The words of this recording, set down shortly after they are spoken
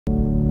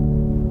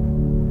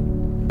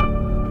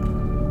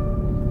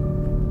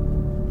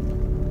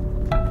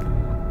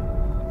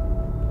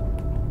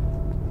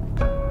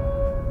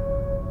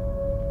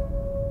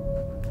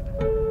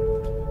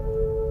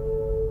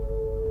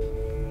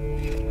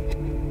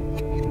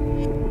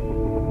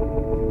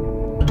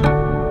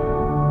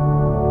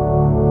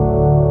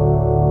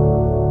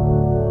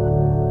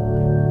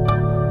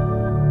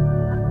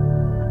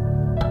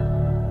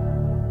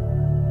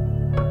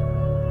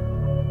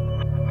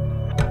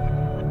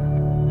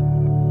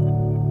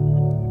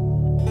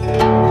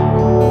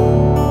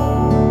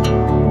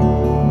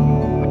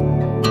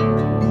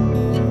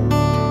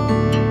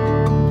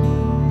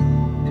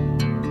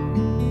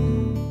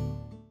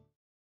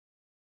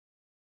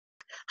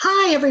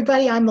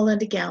everybody. I'm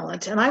Melinda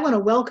Gallant, and I want to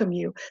welcome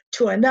you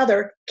to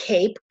another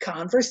Cape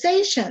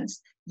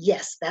Conversations.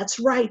 Yes, that's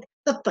right,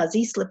 the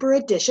fuzzy slipper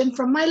edition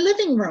from my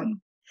living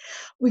room.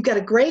 We've got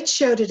a great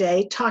show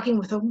today talking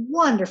with a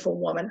wonderful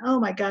woman. Oh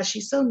my gosh,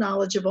 she's so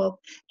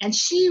knowledgeable, and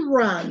she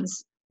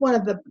runs one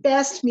of the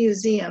best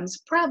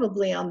museums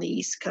probably on the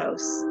East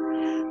Coast.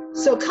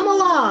 So come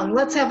along,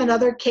 let's have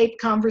another Cape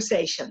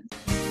Conversation.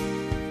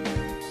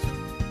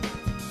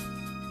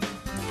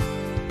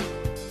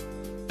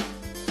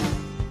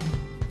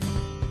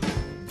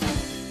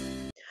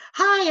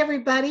 Hi,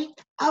 everybody.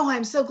 Oh,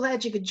 I'm so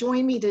glad you could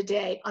join me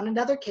today on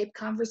another Cape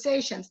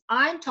Conversations.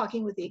 I'm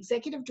talking with the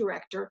Executive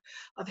Director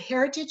of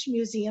Heritage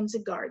Museums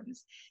and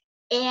Gardens,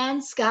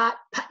 Anne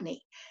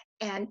Scott-Putney.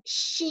 And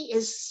she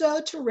is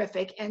so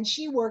terrific, and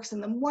she works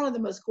in one of the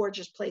most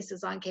gorgeous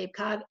places on Cape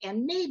Cod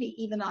and maybe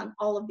even on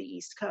all of the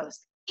East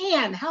Coast.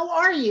 Anne, how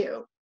are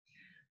you?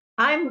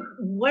 I'm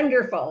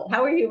wonderful.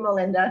 How are you,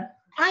 Melinda?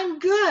 I'm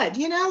good.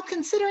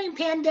 Considering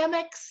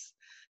pandemics,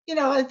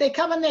 they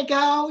come and they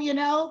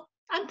go,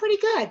 I'm pretty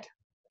good.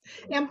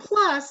 And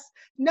plus,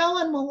 no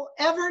one will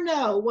ever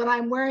know what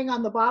I'm wearing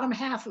on the bottom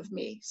half of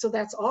me. So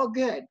that's all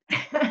good.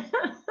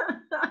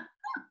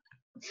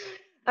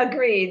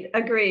 Agreed.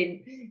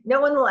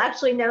 No one will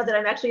actually know that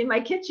I'm actually in my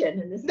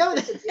kitchen. And this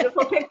is a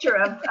beautiful picture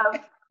of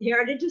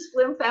Heritage's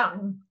Flume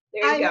Fountain.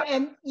 There you go.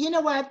 And you know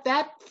what?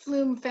 That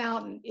Flume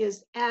Fountain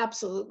is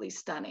absolutely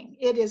stunning.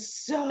 It is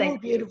so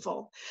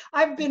beautiful.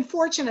 I've been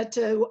fortunate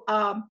to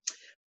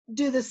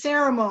do the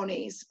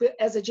ceremonies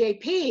as a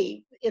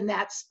JP in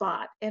that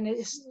spot, and it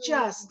is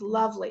just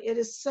lovely. It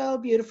is so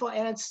beautiful,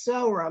 and it's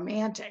so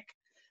romantic.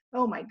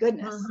 Oh my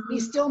goodness. Be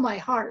still my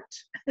heart.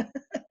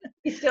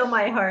 Be still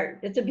my heart.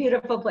 It's a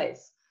beautiful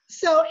place.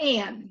 So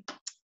Anne,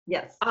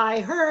 yes, I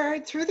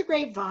heard through the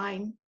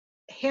grapevine,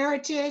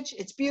 Heritage,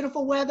 it's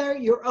beautiful weather,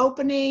 you're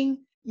opening,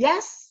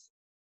 yes?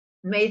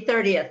 May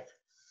 30th.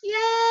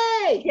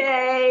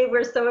 Yay!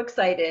 We're so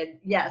excited.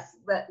 Yes,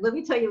 but let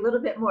me tell you a little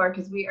bit more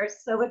because we are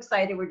so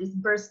excited. We're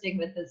just bursting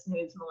with this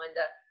news,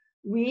 Melinda.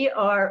 We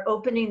are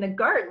opening the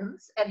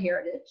gardens at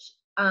Heritage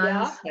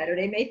on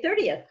Saturday, May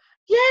 30th.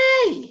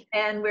 Yay!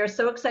 And we're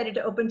so excited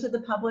to open to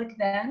the public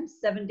then,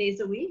 7 days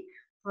a week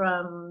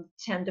from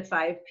 10 to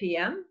 5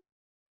 p.m.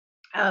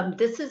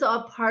 This is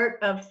all part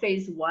of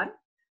phase 1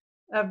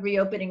 of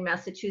reopening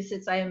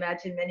Massachusetts. I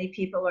imagine many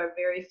people are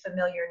very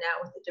familiar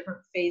now with the different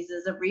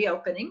phases of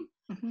reopening,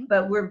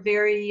 but we're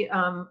very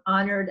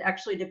honored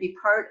actually to be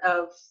part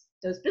of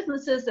those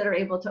businesses that are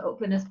able to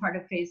open as part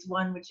of phase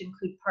 1, which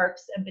include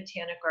parks and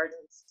botanic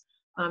gardens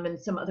and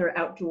some other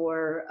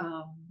outdoor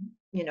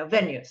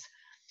venues.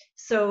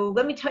 So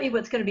let me tell you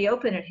what's going to be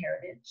open at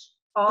Heritage.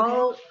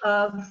 All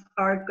of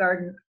our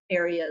garden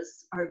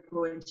areas are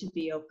going to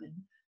be open,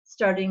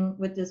 starting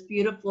with this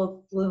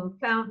beautiful Flume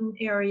Fountain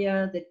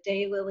area, the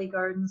daylily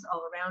gardens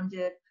all around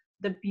it,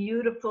 the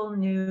beautiful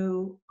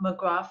new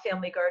McGraw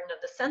Family Garden of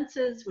the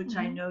Senses, which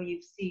I know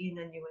you've seen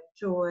and you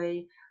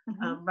enjoy.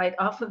 Right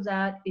off of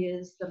that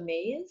is the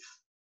maze,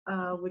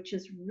 which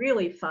is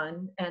really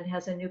fun and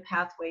has a new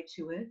pathway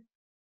to it.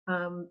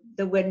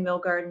 The Windmill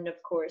Garden, of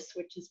course,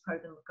 which is part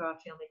of the McGraw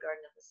Family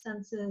Garden of the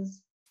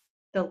Senses.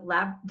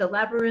 The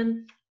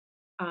Labyrinth,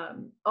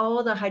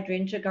 all the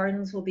hydrangea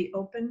gardens will be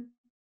open.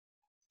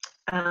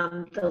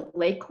 The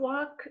Lake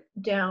Walk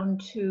down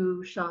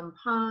to Sham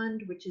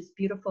Pond, which is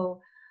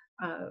beautiful.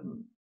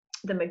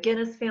 The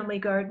McGinnis Family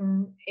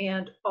Garden,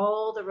 and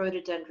all the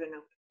rhododendron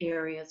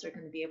areas are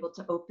going to be able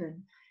to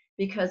open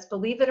because,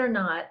 believe it or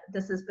not,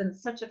 this has been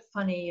such a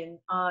funny and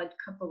odd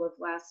couple of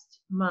last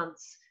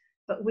months,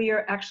 but we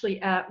are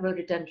actually at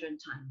rhododendron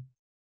time,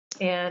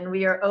 and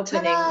we are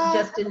opening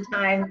just in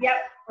time. Yep,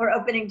 we're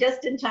opening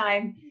just in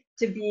time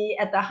to be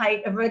at the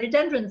height of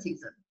rhododendron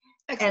season.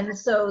 Excellent. And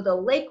so the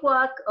lake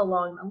walk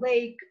along the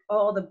lake,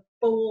 all the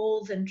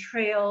bowls and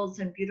trails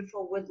and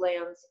beautiful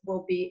woodlands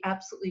will be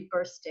absolutely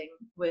bursting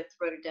with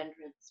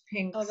rhododendrons,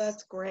 pinks, oh,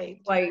 that's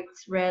great,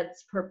 whites,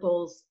 reds,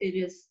 purples. It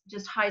is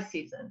just high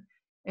season.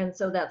 And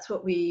so that's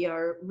what we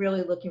are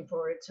really looking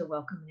forward to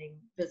welcoming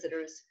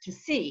visitors to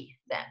see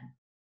then.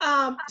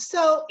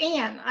 So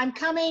Anne, I'm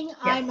coming. Yes.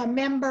 I'm a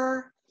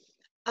member.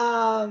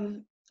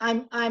 I'm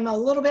a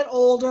little bit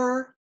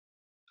older.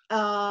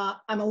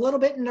 I'm a little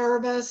bit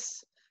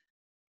nervous.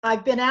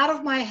 I've been out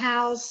of my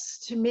house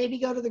to maybe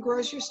go to the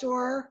grocery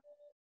store.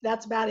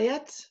 That's about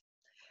it.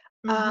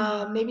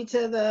 Maybe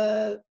to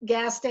the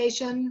gas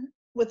station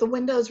with the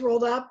windows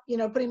rolled up,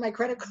 putting my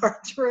credit card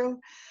through.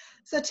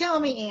 So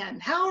tell me, Anne,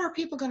 how are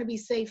people going to be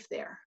safe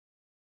there?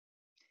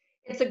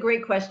 It's a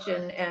great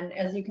question. And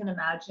as you can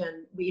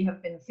imagine, we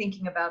have been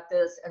thinking about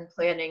this and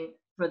planning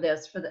for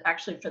this for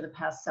the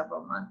past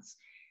several months.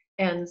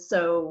 And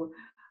so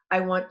I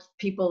want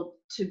people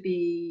to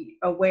be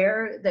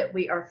aware that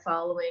we are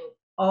following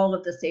all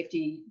of the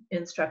safety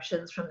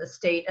instructions from the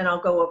state, and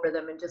I'll go over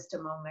them in just a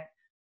moment,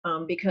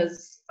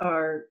 because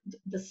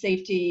the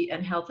safety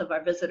and health of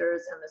our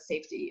visitors and the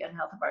safety and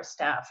health of our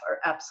staff are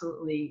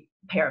absolutely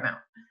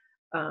paramount.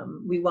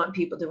 We want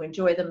people to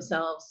enjoy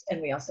themselves,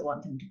 and we also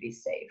want them to be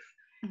safe.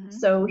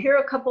 So here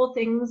are a couple of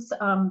things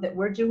that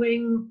we're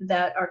doing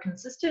that are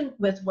consistent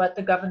with what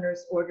the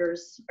governor's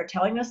orders are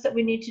telling us that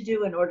we need to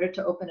do in order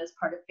to open as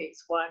part of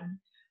phase one.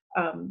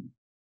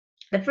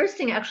 The first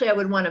thing actually I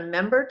would want a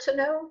member to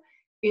know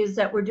is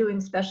that we're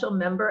doing special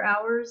member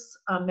hours,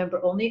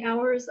 member only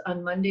hours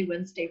on Monday,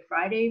 Wednesday,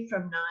 Friday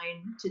from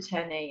 9 to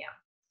 10 a.m.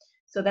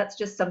 So that's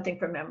just something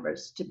for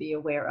members to be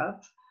aware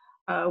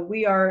of.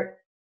 We are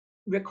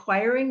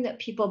requiring that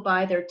people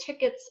buy their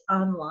tickets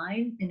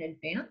online in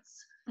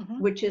advance,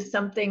 which is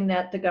something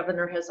that the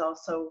governor has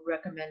also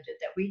recommended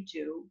that we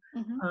do.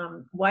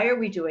 Why are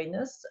we doing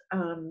this?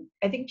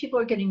 I think people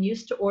are getting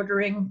used to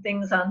ordering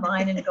things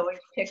online and going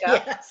to pick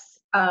up. Yes.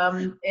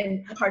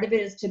 And part of it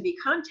is to be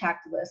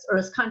contactless, or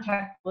as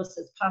contactless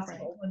as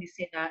possible. Let me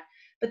say that.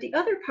 But the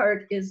other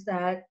part is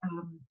that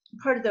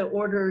part of the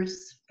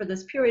orders for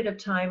this period of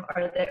time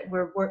are that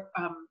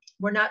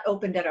we're not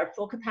opened at our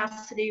full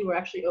capacity. We're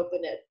actually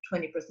open at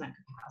 20%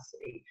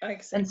 capacity.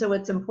 And so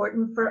it's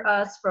important for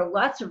us for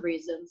lots of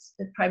reasons,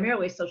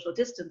 primarily social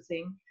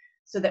distancing,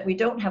 so that we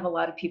don't have a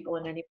lot of people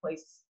in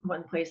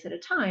one place at a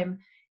time,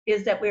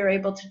 is that we're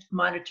able to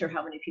monitor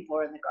how many people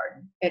are in the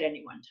garden at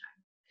any one time.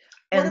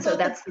 And so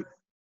that's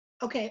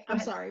okay. I'm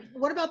sorry.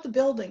 What about the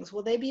buildings?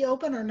 Will they be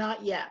open or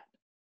not yet?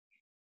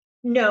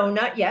 No,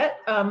 not yet.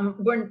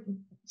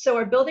 So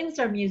our buildings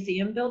are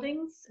museum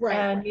buildings,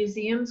 and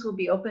museums will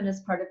be open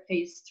as part of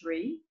phase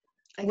 3,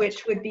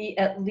 which would be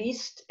at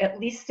least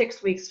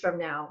 6 weeks from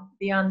now.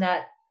 Beyond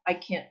that, I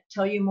can't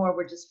tell you more.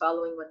 We're just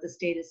following what the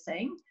state is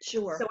saying.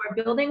 Sure. So our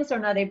buildings are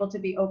not able to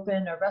be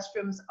open. Our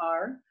restrooms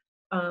are.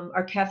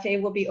 Our cafe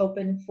will be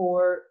open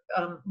for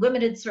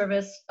limited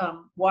service,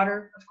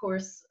 water, of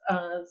course,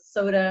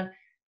 soda,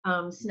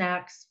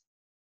 snacks.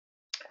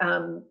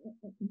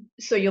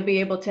 So you'll be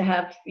able to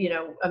have,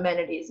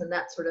 amenities and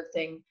that sort of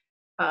thing.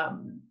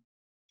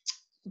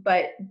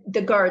 But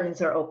the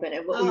gardens are open,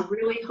 and what we're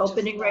really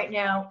hoping right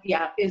now,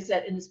 is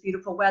that in this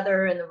beautiful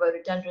weather and the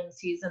rhododendron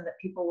season, that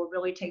people will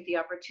really take the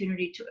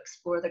opportunity to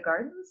explore the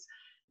gardens,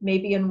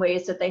 maybe in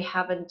ways that they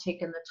haven't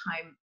taken the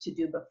time to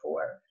do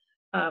before.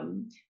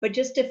 But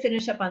just to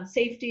finish up on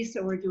safety,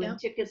 so we're doing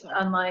tickets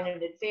online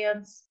in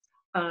advance.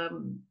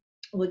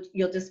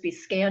 You'll just be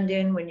scanned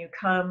in when you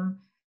come.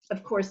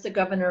 Of course, the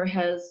governor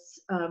has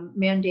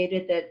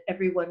mandated that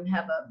everyone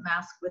have a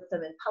mask with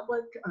them in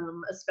public,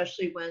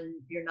 especially when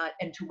you're not,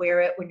 and to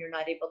wear it when you're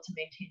not able to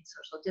maintain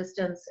social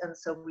distance. And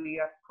so we,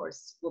 of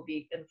course, will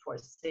be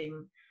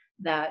enforcing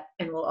that,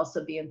 and we'll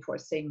also be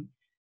enforcing,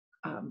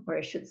 or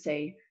I should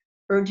say,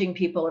 urging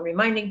people and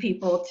reminding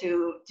people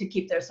to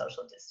keep their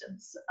social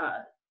distance,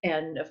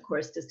 and of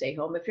course to stay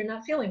home if you're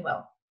not feeling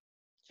well.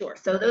 Sure.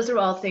 So those are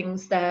all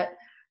things that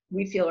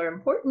we feel are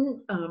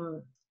important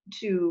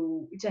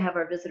to have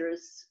our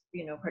visitors,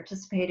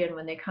 participate in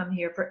when they come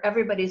here, for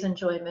everybody's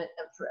enjoyment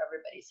and for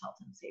everybody's health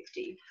and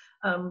safety.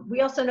 We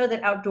also know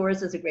that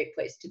outdoors is a great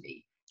place to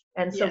be.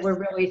 And so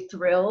we're really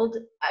thrilled,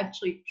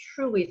 actually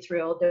truly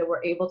thrilled, that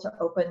we're able to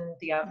open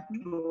the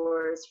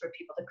outdoors for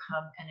people to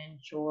come and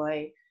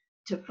enjoy,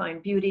 to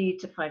find beauty,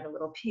 to find a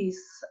little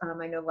peace.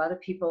 I know a lot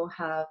of people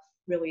have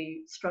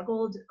really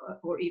struggled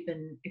or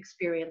even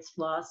experienced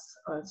loss,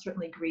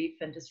 certainly grief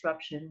and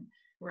disruption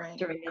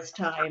during this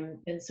time.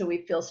 And so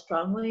we feel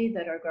strongly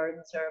that our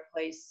gardens are a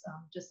place,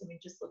 just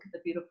look at the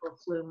beautiful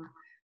flume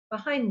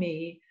behind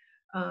me,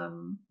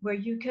 where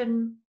you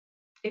can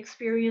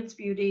experience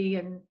beauty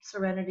and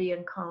serenity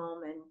and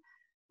calm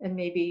and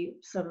maybe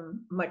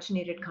some much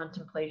needed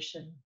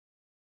contemplation.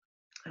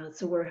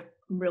 So we're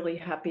really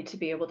happy to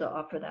be able to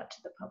offer that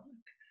to the public.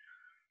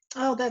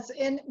 Oh,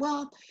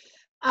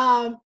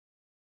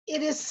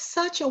 it is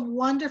such a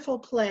wonderful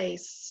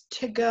place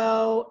to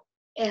go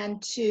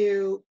and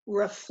to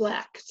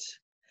reflect,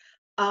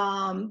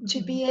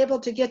 to be able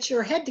to get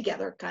your head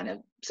together, kind of,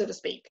 so to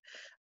speak,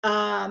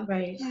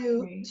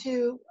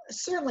 to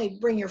certainly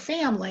bring your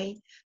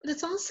family, but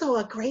it's also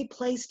a great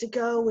place to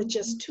go with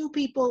just 2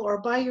 people or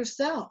by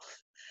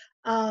yourself.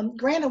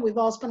 Granted, we've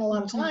all spent a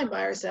lot of time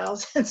by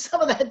ourselves, and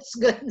some of that's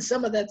good and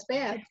some of that's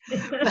bad.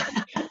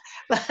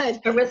 but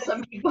or with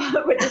some people,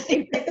 with the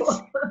same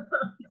people.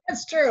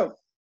 That's true.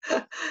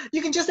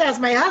 You can just ask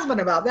my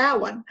husband about that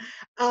one.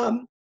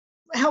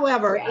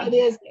 However,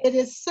 it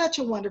is such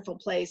a wonderful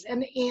place,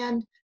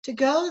 and to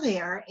go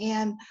there,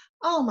 and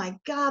oh my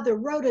God, the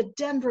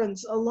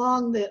rhododendrons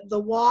along the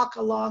walk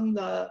along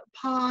the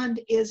pond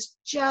is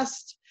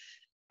just,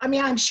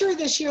 I'm sure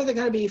this year they're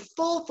going to be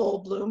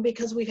full bloom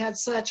because we've had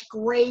such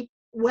great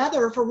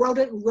weather for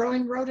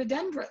growing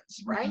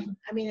rhododendrons, right?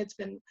 It's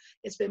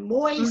been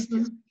moist,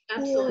 it's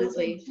cool, it's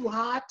been too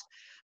hot.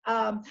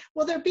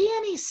 Will there be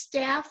any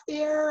staff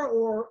there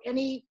or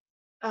any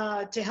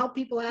to help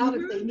people out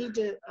if they need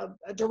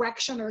a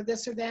direction or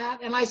this or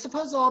that? And I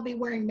suppose they'll all be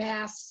wearing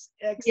masks.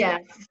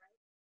 Yes.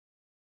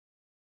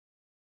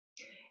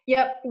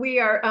 Yep, we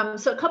are.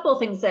 So a couple of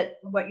things that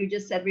what you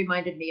just said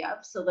reminded me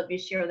of. So let me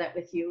share that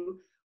with you.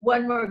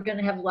 One, we're going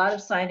to have a lot of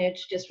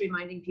signage just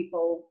reminding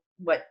people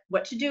what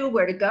to do,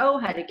 where to go,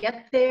 how to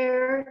get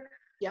there.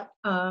 Yep.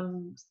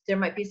 There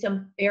might be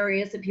some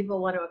areas that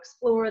people want to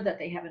explore that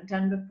they haven't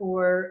done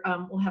before.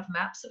 We'll have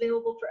maps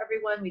available for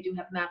everyone. We do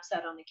have maps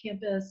out on the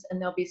campus,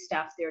 and there'll be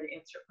staff there to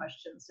answer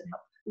questions and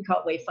help. We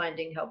call it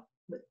wayfinding, help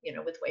with,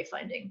 with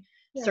wayfinding,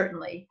 Yeah.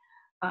 certainly.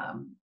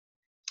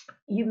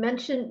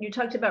 You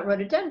talked about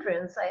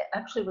rhododendrons. I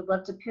actually would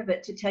love to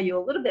pivot to tell you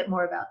a little bit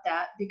more about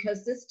that,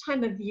 because this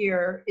time of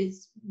year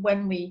is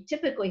when we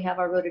typically have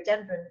our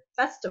rhododendron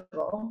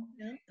festival.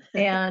 Yeah.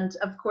 And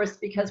of course,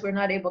 because we're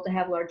not able to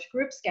have large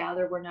groups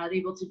gather, we're not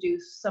able to do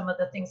some of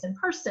the things in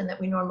person that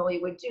we normally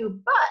would do.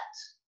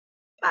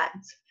 But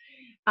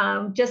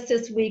just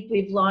this week,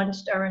 we've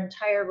launched our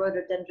entire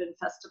rhododendron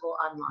festival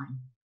online.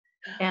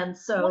 And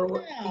so,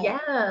 wow.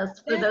 yes,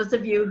 for those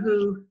of you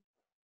who,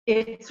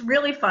 it's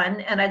really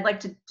fun, and I'd like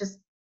to just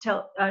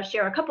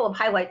share a couple of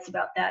highlights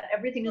about that.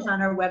 Everything is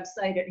on our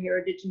website at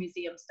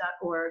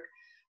heritagemuseums.org.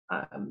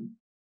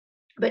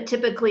 But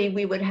typically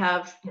we would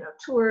have,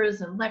 tours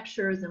and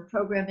lectures and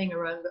programming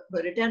around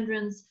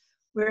rhododendrons.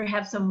 We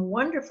have some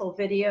wonderful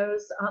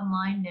videos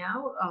online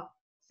now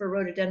for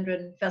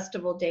Rhododendron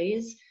Festival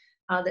days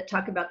that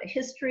talk about the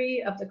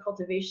history of the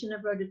cultivation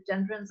of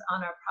rhododendrons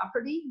on our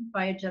property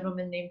by a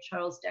gentleman named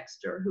Charles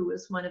Dexter, who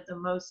was one of the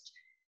most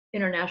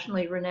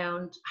internationally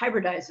renowned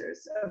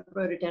hybridizers of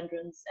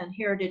rhododendrons, and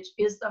Heritage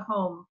is the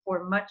home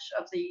for much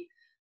of the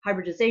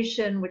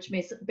hybridization, which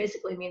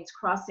basically means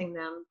crossing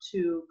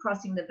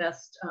the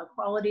best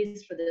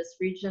qualities for this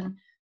region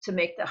to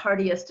make the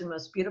hardiest and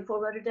most beautiful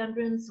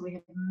rhododendrons. We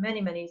have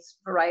many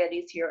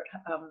varieties here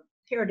at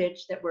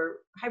Heritage that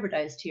were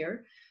hybridized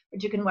here,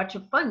 but you can watch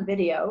a fun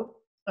video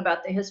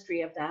about the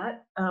history of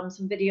that.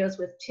 Some videos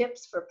with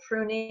tips for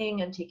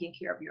pruning and taking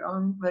care of your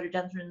own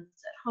rhododendrons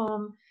at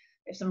home.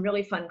 There's some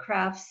really fun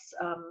crafts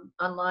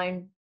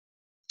online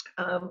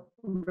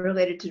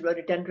related to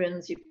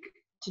rhododendrons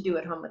to do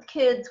at home with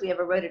kids. We have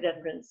a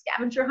rhododendron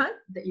scavenger hunt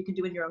that you can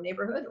do in your own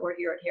neighborhood or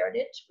here at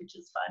Heritage, which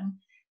is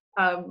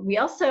fun. We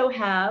also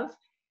have,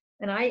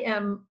 and I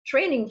am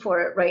training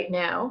for it right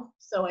now,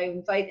 so I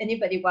invite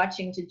anybody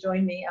watching to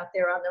join me out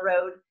there on the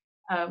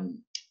road.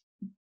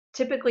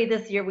 Typically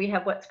this year we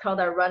have what's called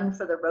our Run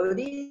for the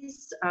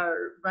Roadies,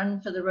 our Run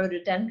for the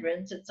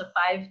Rhododendrons. It's a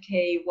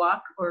 5K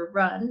walk or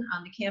run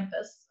on the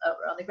campus,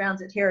 or on the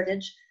grounds at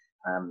Heritage.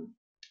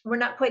 We're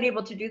not quite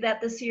able to do that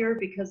this year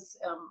because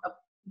of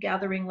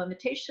gathering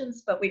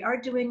limitations, but we are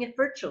doing it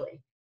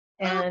virtually.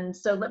 And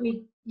so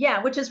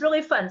which is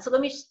really fun. So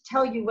let me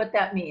tell you what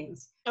that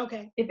means.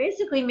 Okay. It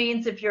basically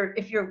means if you're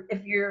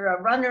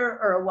a runner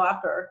or a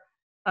walker,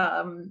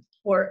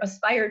 or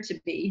aspire to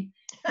be,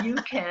 you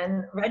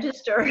can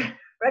register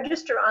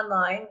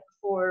online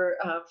for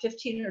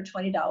 $15 or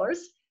 $20,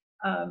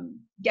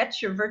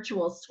 get your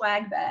virtual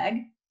swag bag,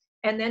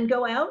 and then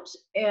go out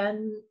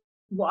and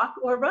walk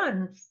or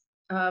run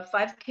a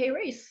 5K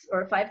race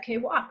or a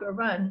 5K walk or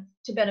run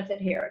to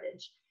benefit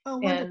Heritage. Oh,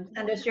 and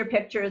send us your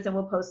pictures and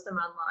we'll post them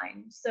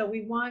online. So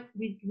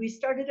we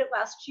started it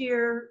last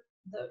year,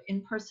 the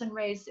in-person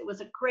race. It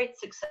was a great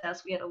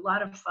success. We had a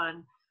lot of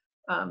fun.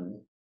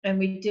 And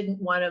we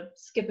didn't want to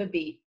skip a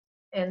beat.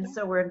 And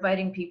so we're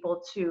inviting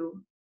people to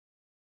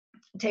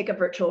take a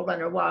virtual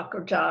run or walk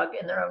or jog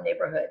in their own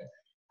neighborhood,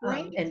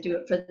 and do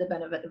it for the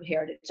benefit of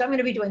Heritage. So I'm going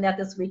to be doing that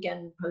this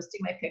weekend,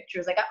 posting my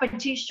pictures. I got my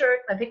t-shirt.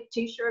 I picked a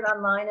t-shirt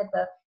online at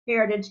the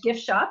Heritage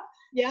gift shop.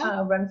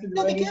 Yeah. Run for the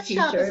No, the Roadies gift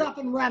shop is up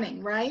and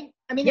running, right?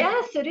 I mean,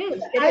 yes, it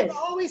is. I've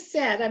always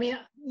said, I mean,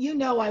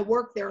 I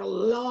worked there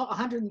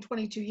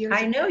 122 years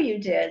ago. I know you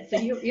did. So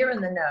you're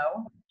in the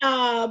know.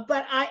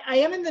 But I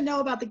am in the know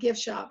about the gift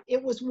shop.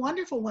 It was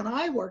wonderful when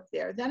I worked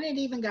there. Then it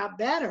even got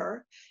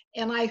better.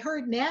 And I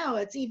heard now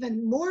it's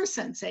even more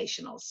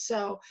sensational.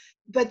 So,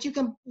 but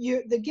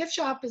the gift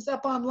shop is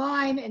up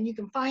online and you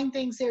can find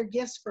things there,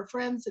 gifts for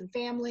friends and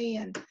family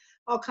and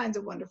all kinds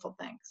of wonderful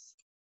things.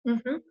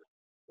 Mm-hmm.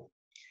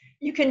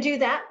 You can do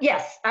that.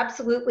 Yes,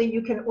 absolutely.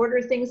 You can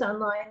order things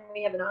online.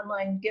 We have an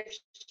online gift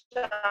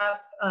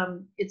shop.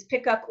 It's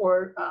pickup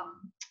or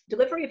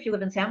delivery if you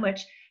live in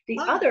Sandwich. The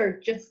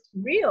other just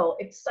real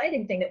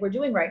exciting thing that we're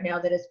doing right now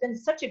that has been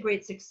such a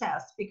great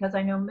success, because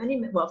I know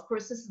of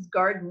course, this is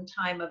garden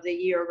time of the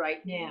year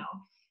right now.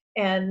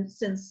 And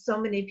since so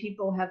many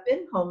people have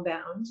been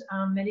homebound,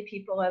 many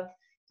people have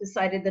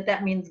decided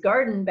that means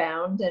garden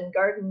bound and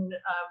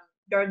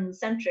garden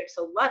centric.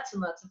 So lots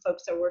and lots of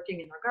folks are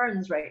working in our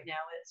gardens right now.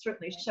 And it's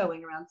certainly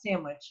showing around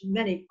Sandwich,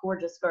 many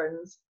gorgeous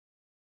gardens.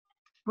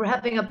 We're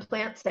having a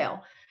plant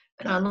sale,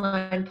 an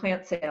online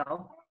plant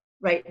sale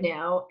right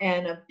now,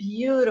 and a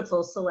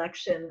beautiful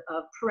selection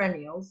of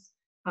perennials,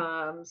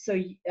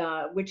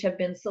 which have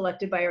been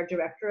selected by our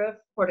director of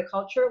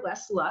horticulture,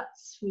 Les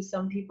Lutz, who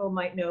some people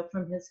might know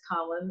from his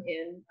column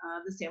in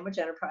the Sandwich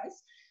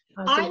Enterprise.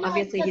 So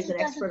obviously he's an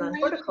expert on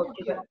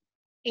horticulture.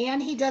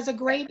 And he does a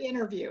great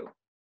interview.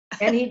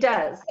 And he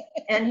does,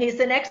 and he's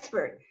an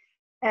expert.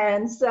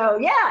 And so,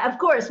 yeah, of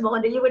course,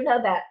 Melinda, you would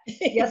know that.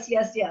 Yes.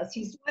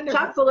 He's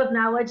chock full of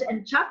knowledge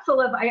and chock full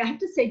of, I have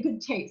to say,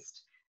 good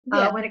taste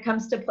when it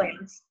comes to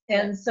plants.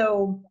 And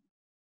so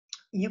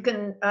you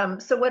can,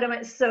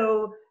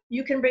 so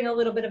you can bring a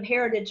little bit of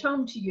heritage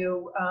home to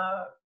you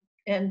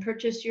and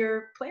purchase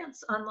your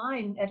plants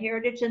online at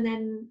Heritage, and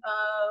then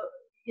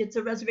it's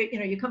a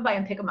reservation. You come by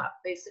and pick them up,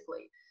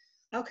 basically.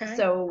 Okay.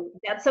 So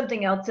that's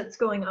something else that's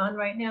going on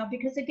right now,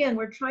 because again,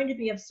 we're trying to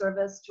be of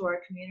service to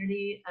our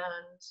community,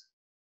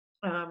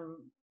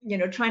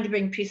 and trying to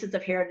bring pieces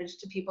of heritage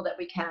to people that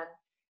we can,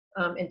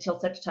 until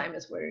such time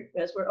as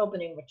we're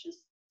opening, which is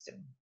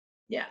soon.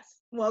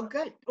 Yes. Well,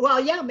 good. Well,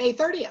 yeah, May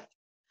 30th.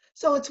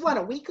 So it's what,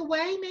 a week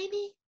away,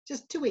 maybe?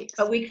 Just 2 weeks.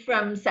 A week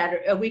from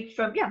Saturday. It's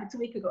a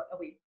week ago. A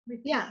week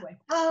Yeah. away.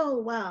 Oh,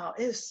 wow.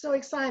 It's so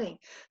exciting.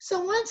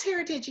 So once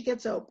Heritage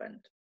gets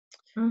opened,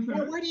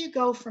 now where do you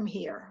go from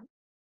here?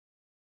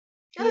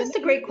 That's a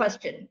great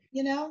question.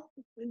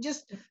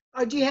 Just,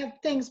 or do you have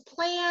things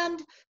planned?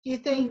 Do you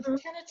think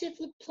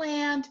tentatively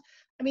planned?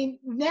 I mean,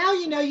 now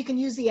you can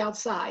use the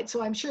outside,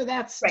 so I'm sure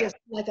that's Right. just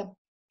like a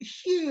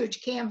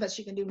huge canvas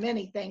you can do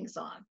many things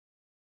on.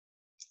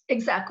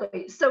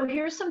 Exactly. So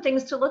here's some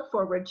things to look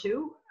forward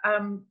to.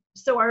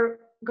 So our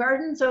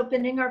gardens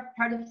opening are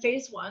part of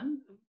phase 1,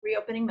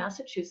 reopening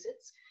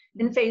Massachusetts.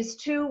 In phase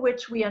 2,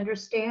 which we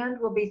understand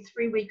will be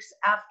 3 weeks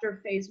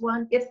after phase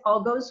 1, if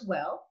all goes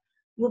well,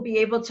 we'll be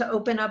able to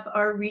open up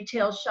our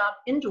retail shop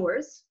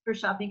indoors for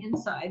shopping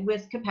inside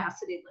with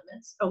capacity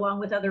limits, along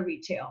with other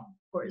retail,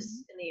 of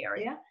course, in the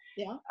area.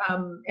 Yeah.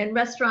 And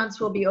restaurants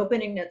will be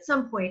opening at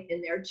some point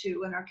in there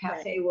too, and our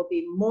cafe will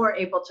be more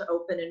able to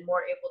open and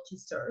more able to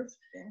serve.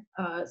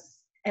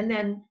 And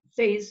then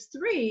phase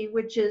 3,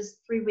 which is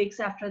 3 weeks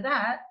after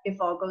that, if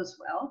all goes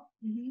well,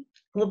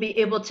 we'll be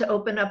able to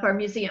open up our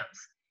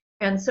museums.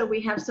 And so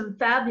we have some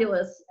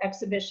fabulous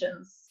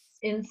exhibitions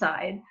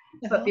inside.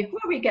 But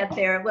before we get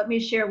there, let me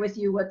share with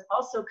you what's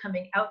also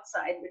coming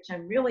outside, which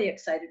I'm really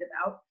excited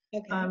about.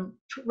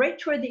 Right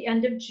toward the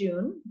end of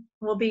June,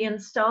 we'll be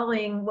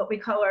installing what we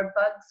call our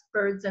Bugs,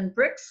 Birds, and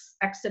Bricks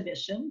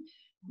exhibition,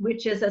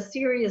 which is a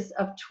series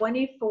of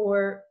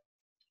 24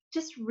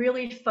 just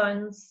really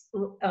fun,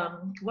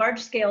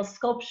 large-scale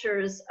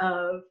sculptures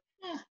of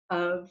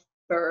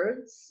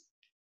birds,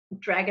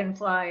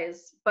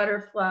 dragonflies,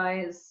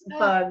 butterflies,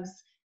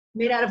 bugs,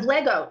 made out of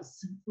Lego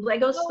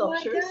sculptures. Oh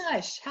my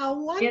gosh,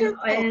 how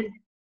wonderful. And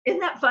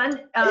isn't that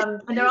fun?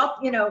 And they're all,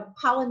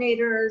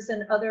 pollinators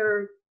and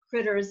other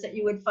critters that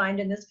you would find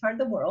in this part of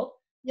the world.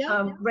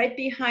 Right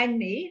behind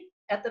me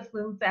at the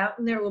Flume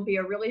Fountain, there will be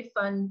a really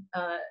fun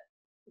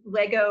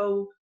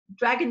Lego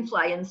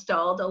dragonfly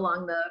installed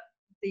along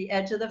the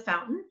edge of the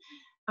fountain.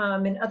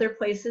 In other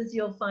places,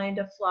 you'll find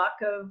a flock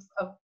of,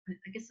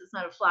 I guess it's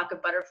not a flock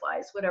of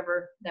butterflies,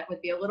 whatever that would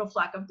be, a little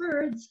flock of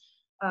birds,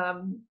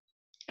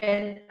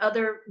 and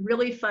other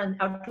really fun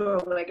outdoor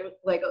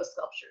Lego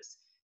sculptures.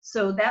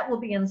 So that will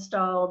be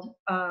installed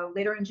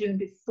later in June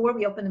before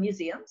we open the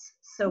museums.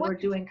 So we're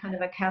doing kind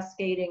of a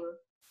cascading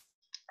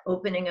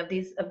opening of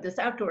this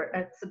outdoor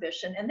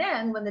exhibition. And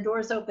then when the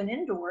doors open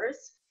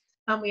indoors,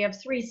 we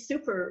have 3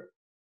 super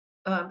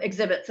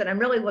exhibits that I'm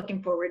really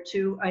looking forward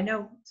to. I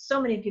know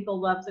so many people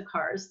love the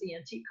cars, the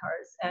antique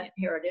cars at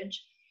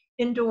Heritage.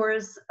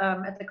 Indoors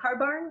at the Car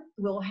Barn,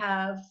 we'll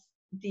have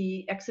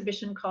the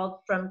exhibition called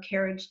From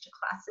Carriage to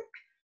Classic,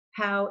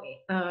 how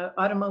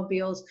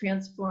automobiles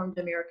transformed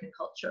American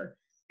culture.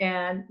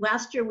 And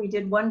last year we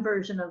did one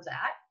version of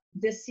that.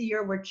 This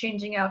year we're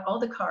changing out all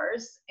the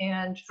cars,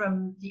 and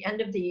from the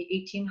end of the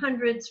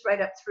 1800s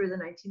right up through the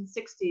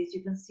 1960s,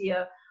 you can see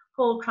a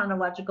whole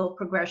chronological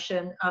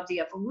progression of the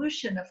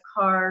evolution of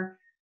car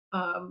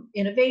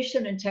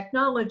innovation and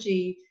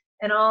technology,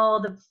 and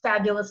all the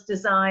fabulous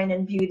design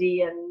and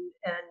beauty and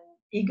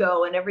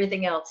ego and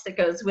everything else that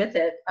goes with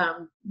it,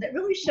 that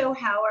really show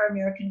how our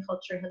American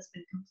culture has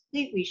been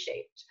completely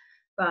shaped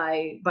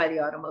by the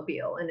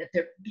automobile, and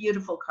they're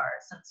beautiful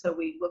cars. And so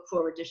we look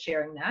forward to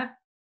sharing that.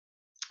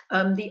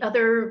 We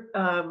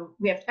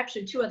have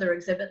actually 2 other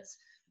exhibits.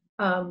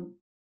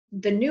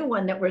 The new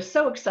one that we're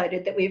so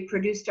excited that we've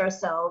produced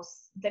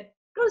ourselves that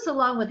goes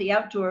along with the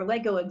outdoor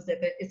Lego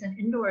exhibit is an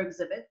indoor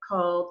exhibit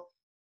called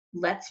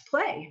Let's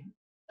Play.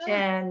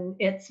 And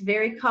it's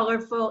very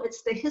colorful.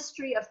 It's the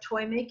history of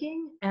toy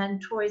making and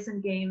toys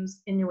and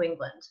games in New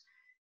England.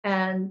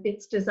 And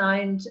it's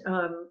designed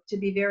to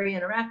be very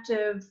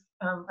interactive.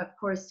 Of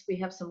course, we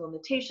have some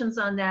limitations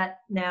on that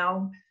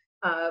now,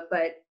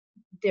 but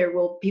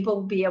people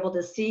will be able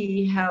to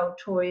see how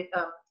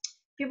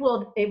people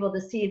will be able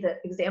to see the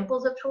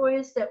examples of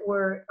toys that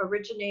were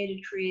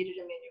originated, created,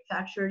 and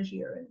manufactured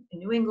here in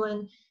New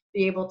England,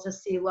 be able to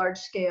see large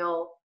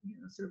scale,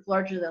 sort of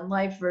larger than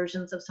life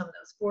versions of some of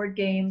those board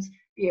games,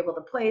 be able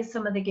to play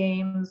some of the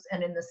games.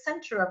 And in the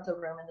center of the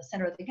room, in the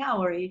center of the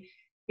gallery,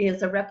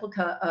 is a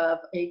replica of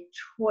a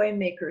toy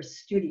maker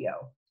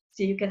studio.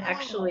 So you can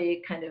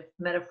actually kind of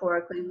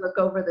metaphorically look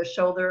over the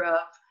shoulder of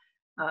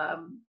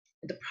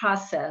the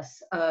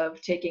process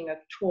of taking a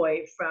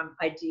toy from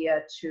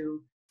idea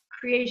to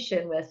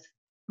creation, with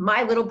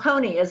My Little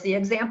Pony as the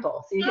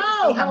example. So you can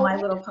see how My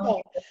Little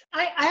Pony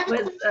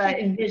was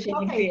envisioned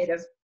and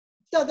creative.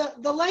 So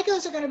the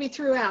Legos are going to be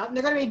throughout, and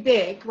they're going to be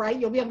big, right?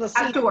 You'll be able to see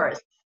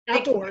outdoors.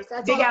 Outdoors.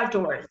 That's big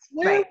outdoors.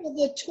 Where will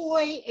the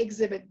toy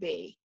exhibit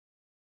be?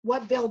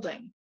 What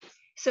building?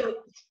 So,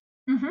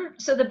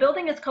 so the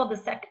building is called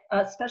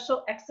the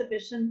Special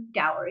Exhibition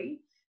Gallery.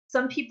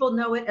 Some people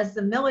know it as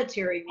the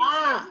Military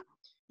Museum.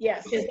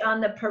 Yes. Which is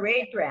on the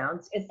parade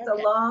grounds. It's the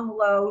long,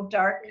 low,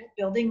 dark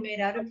building made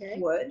out of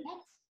wood.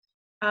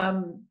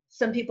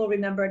 Some people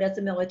remember it as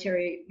a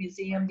military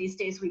museum. These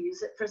days we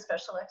use it for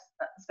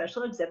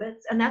special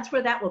exhibits, and that's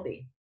where that will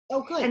be.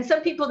 Oh, good. And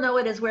some people know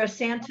it as where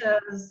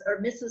Santa's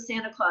or Mrs.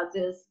 Santa Claus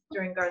is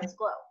during Gardens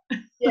Glow.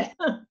 Yeah,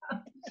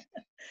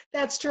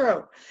 that's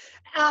true.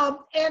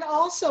 And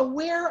also,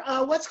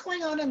 what's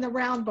going on in the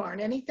Round Barn?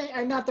 Anything?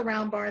 Or not the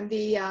Round Barn,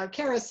 the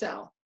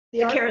carousel.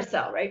 The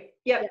carousel, right?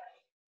 Yep. Yeah.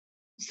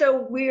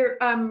 So we're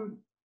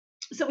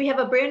so we have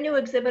a brand new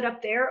exhibit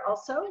up there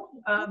also.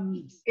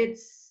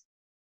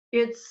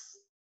 It's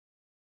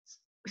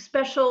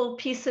special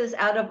pieces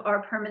out of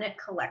our permanent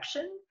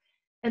collection.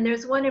 And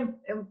there's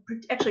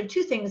actually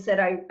two things that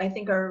I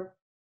think are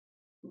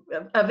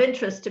of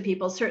interest to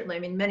people, certainly. I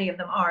mean, many of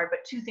them are,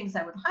 but two things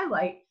I would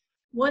highlight.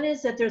 One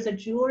is that there's a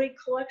jewelry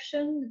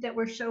collection that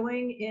we're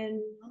showing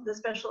in the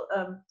special,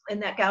 in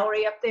that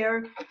gallery up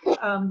there,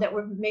 that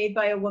were made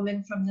by a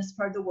woman from this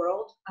part of the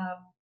world,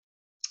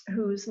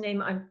 whose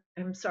name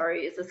I'm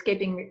sorry is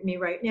escaping me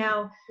right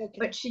now,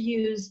 but she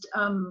used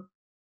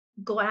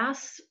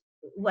glass,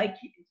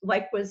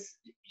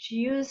 she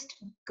used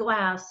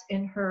glass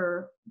in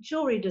her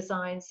jewelry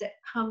designs that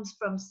comes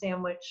from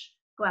sandwich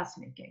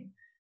glassmaking.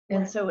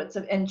 And so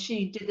and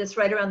she did this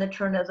right around the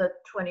turn of the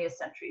 20th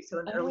century, so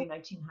in the early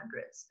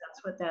 1900s.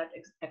 That's what that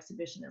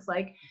exhibition is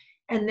like.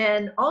 And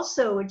then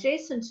also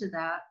adjacent to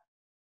that,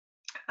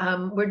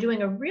 we're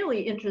doing a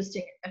really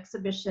interesting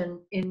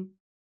exhibition in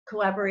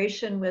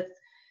collaboration with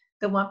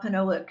the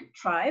Wampanoag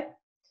tribe.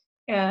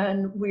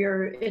 And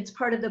it's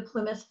part of the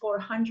Plymouth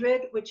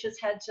 400, which has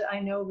had to, I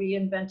know,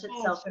 reinvent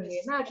itself and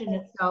reimagine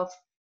itself.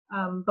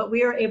 But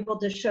we are able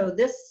to show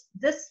this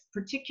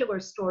particular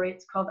story.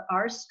 It's called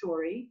Our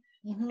Story.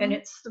 And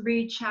it's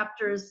 3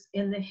 chapters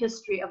in the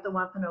history of the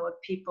Wampanoag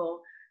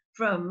people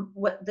from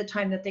the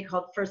time that they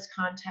called first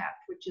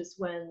contact, which is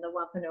when the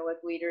Wampanoag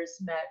leaders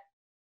met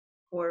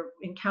or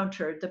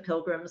encountered the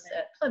Pilgrims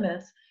at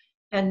Plymouth,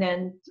 and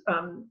then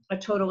a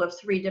total of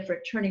 3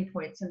 different turning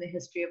points in the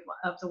history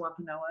of the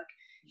Wampanoag.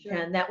 Sure.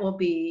 And that will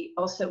be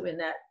also in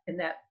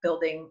that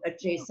building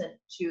adjacent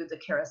to the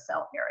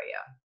carousel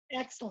area.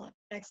 Excellent,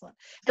 excellent.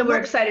 So we're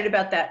excited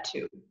about that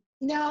too.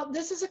 Now,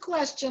 this is a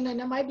question,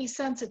 and it might be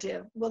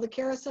sensitive. Will the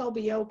carousel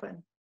be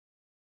open?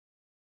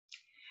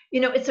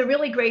 You know, it's a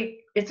really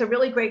great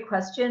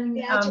question.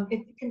 Yeah,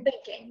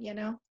 thinking, you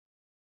know.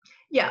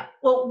 Yeah.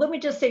 Well, let me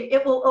just say,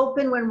 it will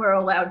open when we're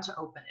allowed to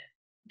open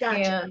it.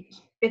 Gotcha. And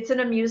it's an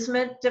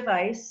amusement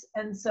device,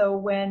 and so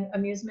when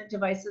amusement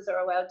devices are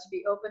allowed to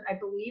be open, I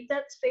believe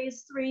that's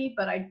phase 3,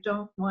 but I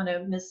don't want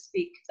to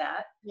misspeak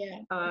that. Yeah.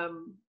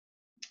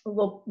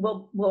 We'll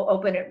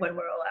open it when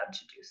we're allowed to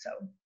do so.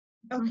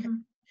 Okay.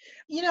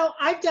 You know,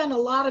 I've done a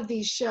lot of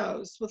these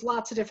shows with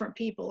lots of different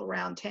people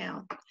around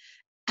town.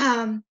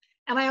 And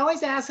I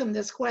always ask them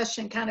this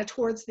question kind of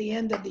towards the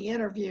end of the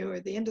interview or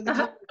the end of the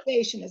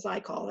conversation, as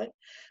I call it.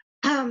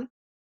 How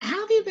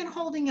have you been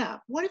holding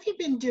up? What have you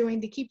been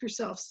doing to keep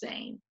yourself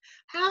sane?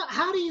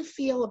 How do you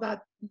feel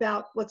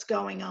about what's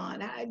going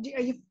on? Are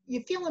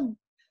you feeling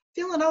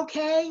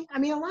okay? I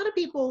mean, a lot of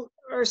people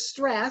are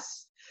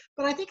stressed,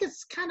 but I think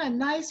it's kind of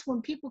nice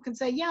when people can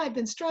say, yeah, I've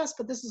been stressed,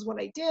 but this is what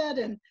I did.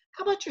 And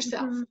how about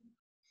yourself?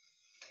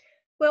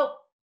 Well,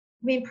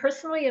 I mean,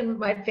 personally, in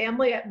my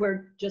family,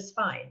 we're just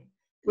fine.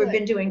 We've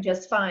been doing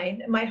just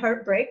fine. My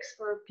heart breaks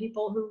for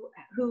people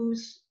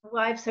whose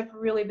lives have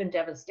really been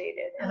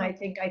devastated. And I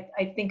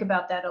think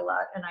about that a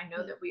lot, and I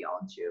know that we all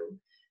do.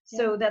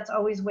 So that's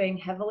always weighing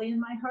heavily in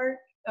my heart.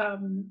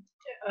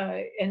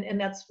 And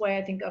that's why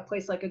I think a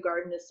place like a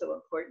garden is so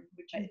important,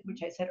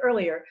 which I said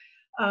earlier.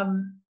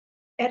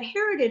 At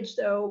Heritage,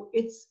 though,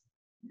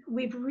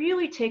 we've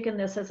really taken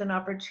this as an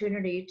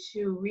opportunity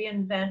to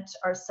reinvent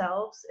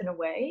ourselves in a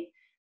way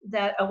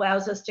that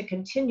allows us to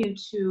continue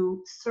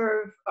to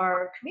serve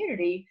our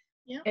community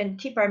and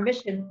keep our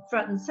mission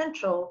front and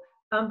central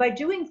by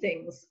doing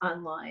things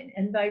online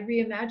and by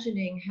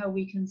reimagining how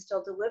we can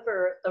still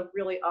deliver a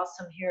really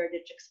awesome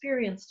heritage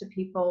experience to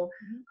people,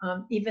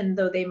 even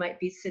though they might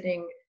be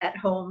sitting at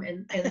home,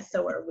 and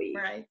so are we.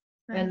 Right.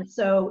 And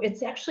so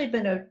it's actually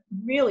been a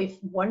really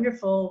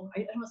wonderful,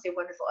 I don't want to say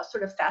wonderful, a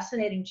sort of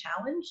fascinating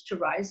challenge to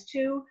rise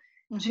to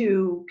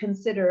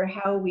consider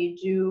how we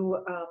do,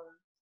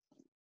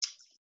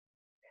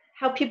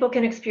 how people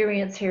can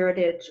experience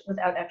heritage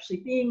without actually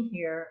being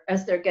here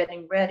as they're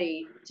getting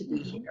ready to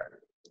be here.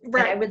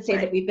 Right. And I would say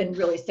that we've been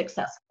really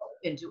successful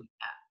in doing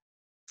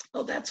that.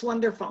 Oh, that's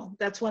wonderful.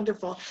 That's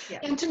wonderful. Yeah.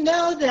 And to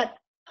know that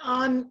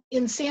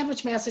in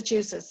Sandwich,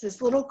 Massachusetts,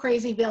 this little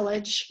crazy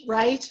village,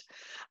 right?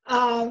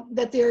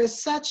 That there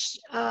is such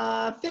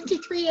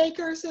 53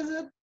 acres, is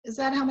it? Is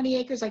that how many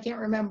acres? I can't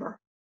remember.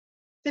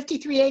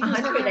 53 acres?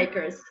 100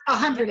 acres.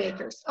 100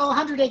 acres. Oh,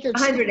 100 acres.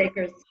 100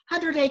 acres.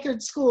 100 acre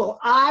school.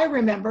 I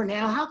remember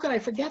now. How could I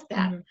forget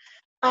that?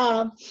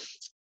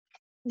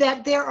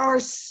 That there are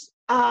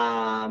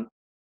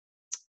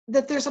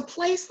that there's a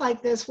place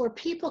like this where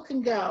people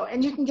can go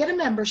and you can get a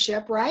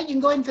membership, right? You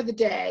can go in for the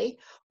day,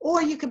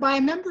 or you could buy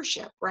a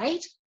membership,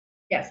 right?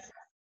 Yes.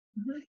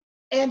 Mm-hmm.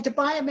 And to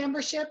buy a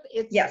membership,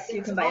 Yes,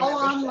 you can buy a all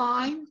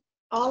membership.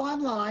 all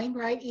online,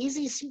 right?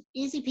 Easy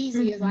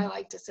peasy, as I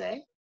like to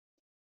say.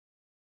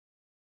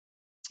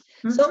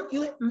 So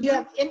you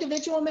have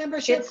individual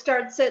memberships. It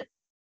starts at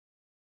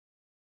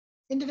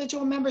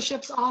individual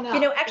memberships on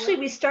up. Actually,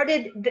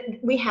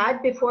 we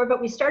had before,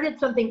 but we started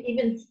something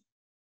even.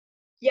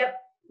 Yep,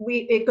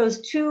 it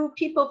goes 2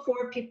 people,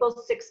 4 people,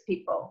 6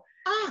 people.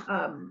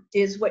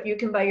 Is what you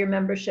can buy your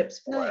memberships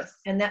for. Nice.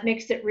 And that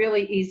makes it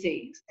really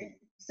easy.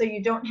 So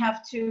you don't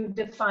have to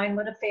define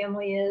what a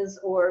family is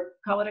or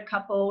call it a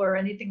couple or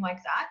anything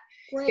like that.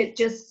 Great. It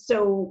just,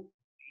 so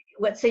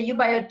let's say you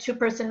buy a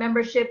 2-person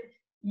membership,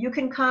 you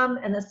can come,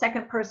 and the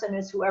second person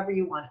is whoever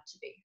you want it to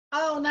be.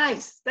 Oh,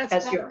 nice. That's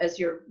as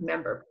your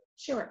member.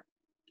 Sure.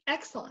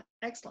 Excellent.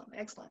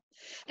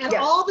 And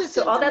Yeah. all this.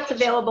 So all that's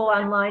available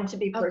online to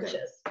be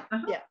purchased.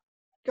 Yeah.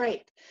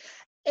 Great.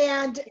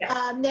 And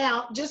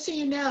now, just so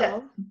you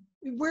know,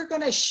 we're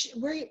going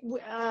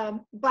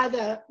to by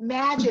the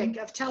magic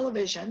of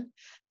television,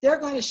 they're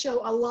going to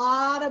show a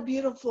lot of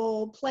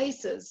beautiful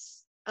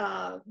places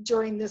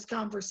during this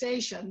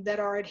conversation that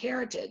are at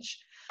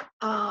Heritage.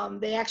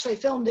 They actually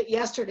filmed it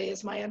yesterday,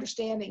 is my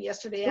understanding.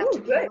 Yesterday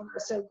afternoon. It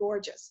was so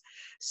gorgeous.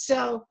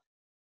 So,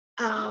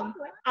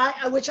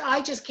 which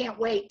I just can't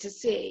wait to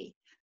see.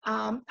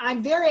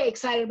 I'm very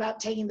excited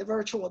about taking the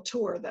virtual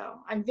tour, though.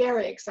 I'm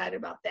very excited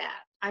about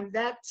that.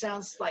 That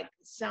sounds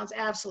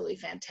absolutely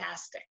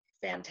fantastic.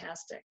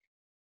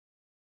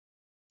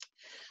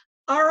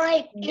 All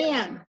right,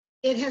 Anne,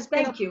 it has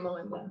been Thank you,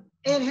 Melinda.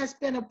 It has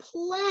been a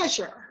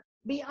pleasure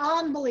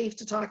beyond belief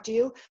to talk to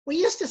you. We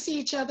used to see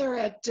each other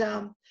at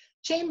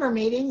chamber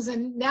meetings,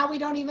 and now we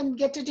don't even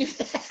get to do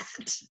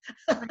that.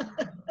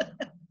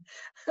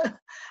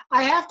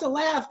 I have to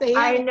laugh.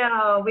 I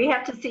know. We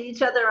have to see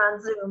each other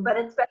on Zoom, but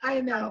it's better.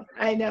 I know.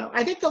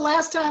 I think the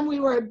last time we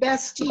were at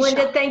Best Tea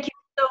Melinda, Shop. Thank you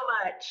so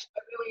much. I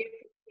really appreciate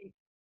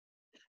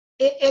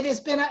it. It has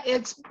been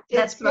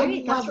That's been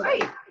right. lovely. That's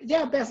right.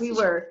 Yeah, Best We Tea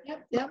were. Shop.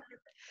 Yep.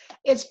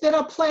 It's been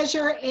a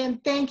pleasure,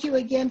 and thank you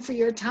again for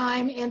your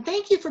time, and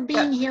thank you for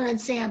being here in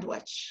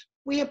Sandwich.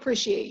 We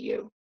appreciate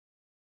you.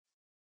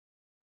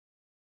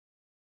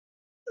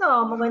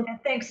 Oh, Melinda,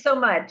 thanks so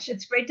much.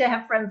 It's great to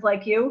have friends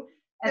like you.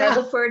 And I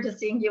look forward to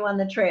seeing you on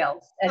the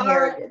trails at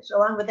Heritage,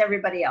 along with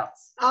everybody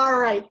else. All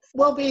right.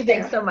 We'll be there.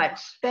 Thanks so much.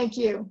 Thank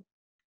you.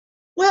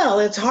 Well,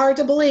 it's hard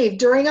to believe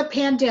during a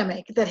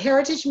pandemic that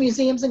Heritage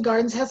Museums and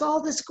Gardens has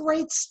all this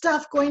great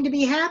stuff going to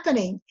be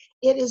happening.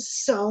 It is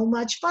so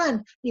much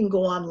fun. You can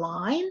go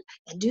online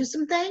and do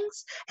some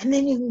things, and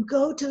then you can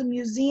go to the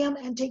museum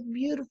and take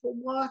beautiful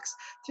walks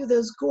through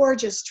those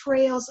gorgeous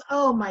trails.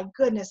 Oh my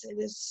goodness, it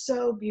is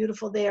so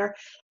beautiful there.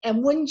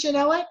 And wouldn't you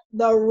know it,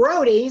 the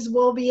roadies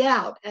will be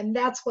out, and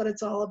that's what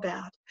it's all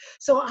about.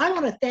 So I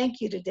want to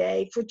thank you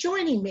today for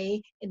joining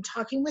me in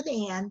Talking with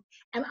Anne,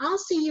 and I'll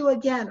see you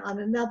again on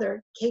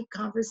another Cape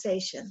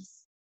Conversations.